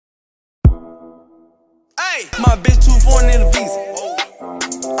Hey, my bitch too foreign in the visa.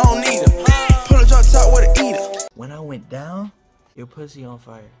 I don't need her. Pull a drop top with an eater. When I went down, your pussy on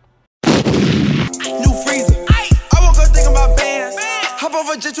fire. New freezer. I woke up thinking about bands. Hop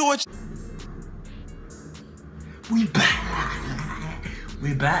off a jet to a. We back.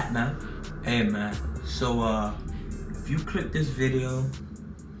 We back, man. Hey, man. So, if you click this video,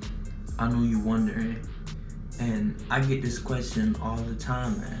 I know you wondering, and I get this question all the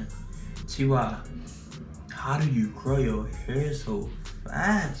time, man. Twhy, how do you grow your hair so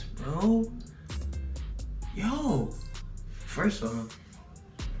fast, bro? Yo, first off,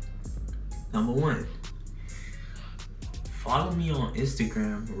 number one, follow me on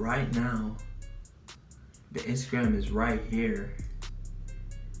Instagram right now. The Instagram is right here.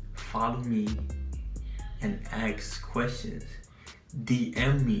 Follow me and ask questions.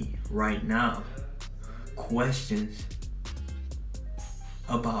 DM me right now questions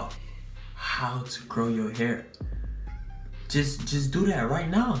about how to grow your hair. Just do that right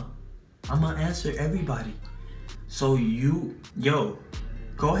now. I'm gonna answer everybody. So yo,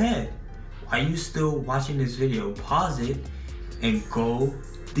 go ahead. While you still watching this video, pause it and go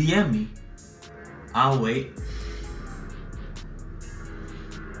DM me. I'll wait.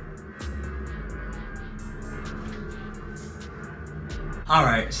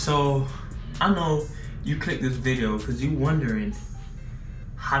 Alright, so I know you clicked this video because you wondering,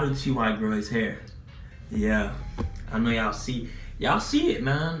 how do Twhy grow his hair? Yeah, I know y'all see it,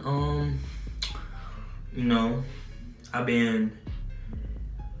 man. You know, I've been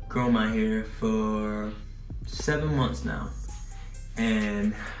growing my hair for 7 months now,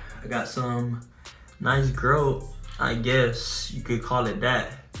 and I got some nice growth, I guess you could call it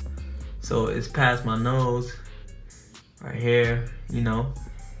that. So it's past my nose right here, you know.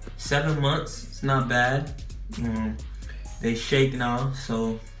 7 months, it's not bad. They shake now,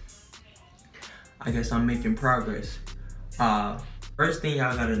 so I guess I'm making progress. First thing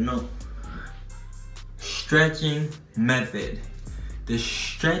y'all gotta know, stretching method. The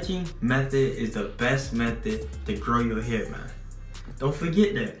stretching method is the best method to grow your hair, man. Don't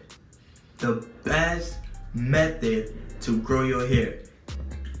forget that. The best method to grow your hair.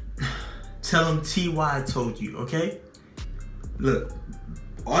 Tell them Twhy told you, okay? Look,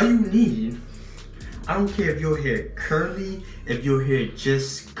 all you need, I don't care if your hair curly, if your hair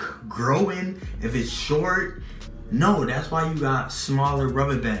just growing, if it's short. No, that's why you got smaller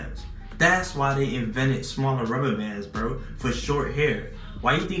rubber bands. That's why they invented smaller rubber bands, bro, for short hair.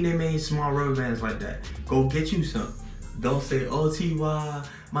 Why you think they made small rubber bands like that? Go get you some. Don't say, oh, Twhy,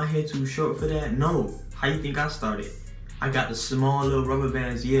 my hair too short for that. No, how you think I started? I got the small little rubber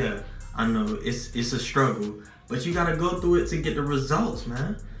bands. Yeah, I know, it's a struggle, but you gotta go through it to get the results,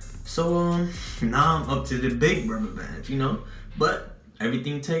 man. So, now I'm up to the big rubber bands, you know? But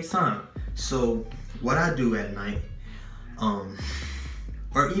everything takes time. So, what I do at night,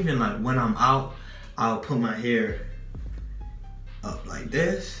 or even like when I'm out, I'll put my hair up like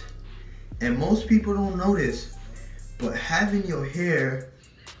this. And most people don't know this, but having your hair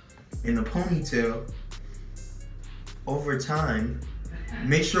in a ponytail over time,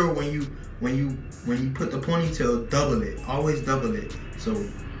 make sure when you put the ponytail, double it. Always double it. So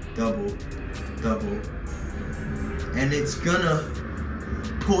double, and it's gonna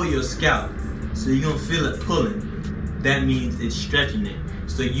pull your scalp. So you're gonna feel it pulling. That means it's stretching it.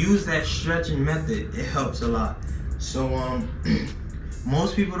 So use that stretching method. It helps a lot. So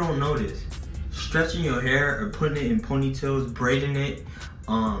most people don't know this. Stretching your hair or putting it in ponytails, braiding it,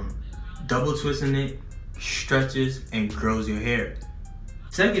 double twisting it, stretches and grows your hair.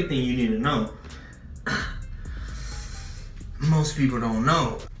 Second thing you need to know, most people don't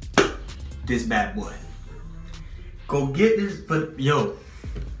know this bad boy. Go get this, but yo,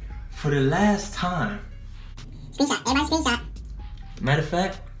 for the last time. Screenshot, everybody screenshot. Matter of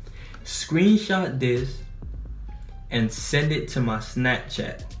fact, screenshot this and send it to my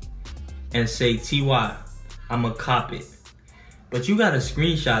Snapchat and say, Twhy, I'ma cop it. But you gotta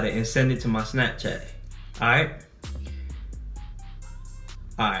screenshot it and send it to my Snapchat. Alright?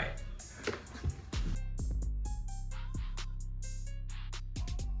 Alright.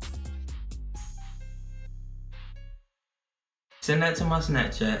 Send that to my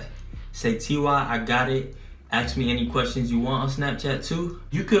Snapchat. Say, Twhy, I got it. Ask me any questions you want on Snapchat too.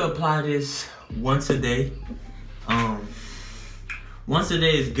 You could apply this once a day. Once a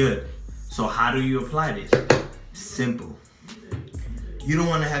day is good. So how do you apply this? Simple. You don't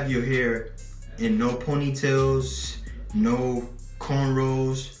want to have your hair in no ponytails, no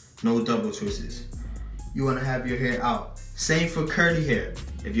cornrows, no double twists. You want to have your hair out. Same for curly hair.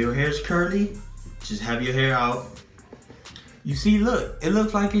 If your hair's curly, just have your hair out. You see, look, it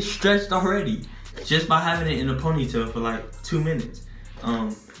looks like it's stretched already. just by having it in a ponytail for like 2 minutes.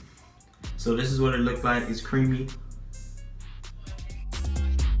 So this is what it looked like. It's creamy.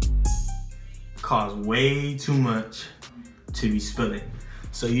 Costs way too much to be spilling.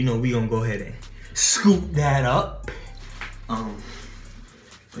 So you know we gonna go ahead and scoop that up.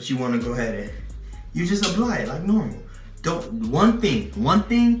 But you wanna go ahead and you just apply it like normal. One thing,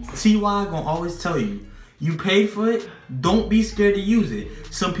 Twhy gonna always tell you, you paid for it, don't be scared to use it.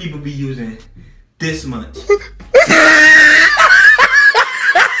 Some people be using this much.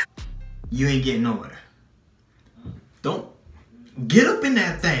 You ain't getting nowhere. Don't, get up in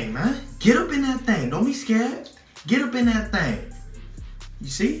that thing, man. Get up in that thing, don't be scared. Get up in that thing. You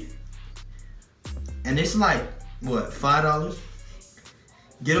see? And it's like, what, $5?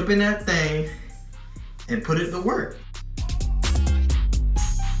 Get up in that thing and put it to work.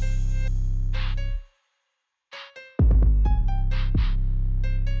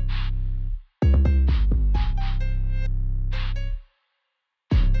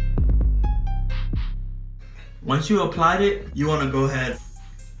 Once you applied it, you want to go ahead,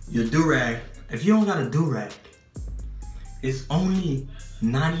 your do-rag. If you don't got a do-rag, it's only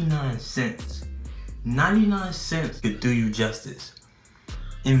 99 cents. 99 cents could do you justice.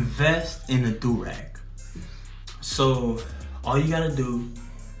 Invest in a do-rag. So all you gotta do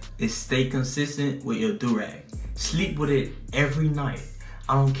is stay consistent with your do-rag. Sleep with it every night.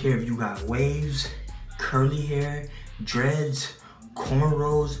 I don't care if you got waves, curly hair, dreads,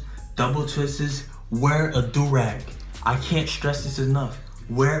 cornrows, double twists. Wear a do-rag. I can't stress this enough.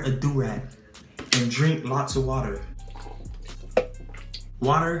 Wear a do-rag and drink lots of water.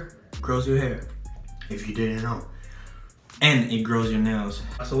 Water grows your hair, if you didn't know. And it grows your nails.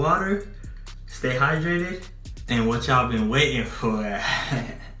 Lots of water, stay hydrated, and what y'all been waiting for,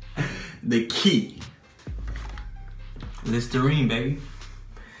 the key. Listerine, baby.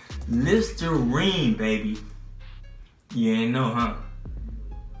 Listerine, baby. You ain't know, huh?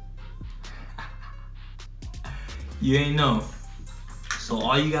 You ain't know. So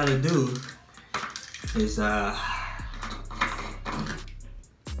all you gotta do is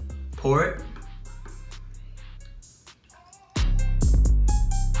pour it.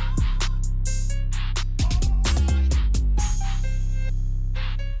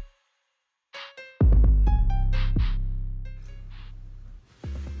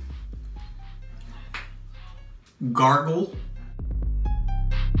 Gargle.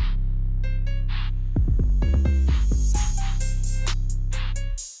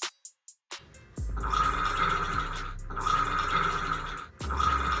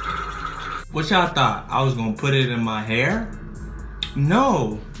 What y'all thought? I was gonna put it in my hair?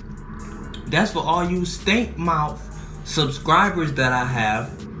 No. That's for all you stank mouth subscribers that I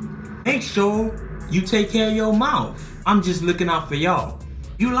have. Make sure you take care of your mouth. I'm just looking out for y'all.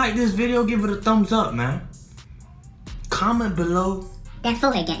 If you like this video, give it a thumbs up, man. Comment below. That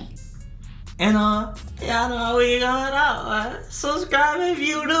forehead game. And y'all know how we going out. Subscribe if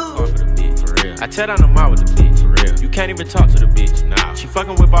you do. For real. I tear down the mall with the bitch. For real. You can't even talk to the bitch. Nah. She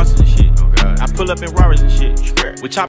fucking with bosses and shit. Oh God. I pull up in Rarers and shit. We chop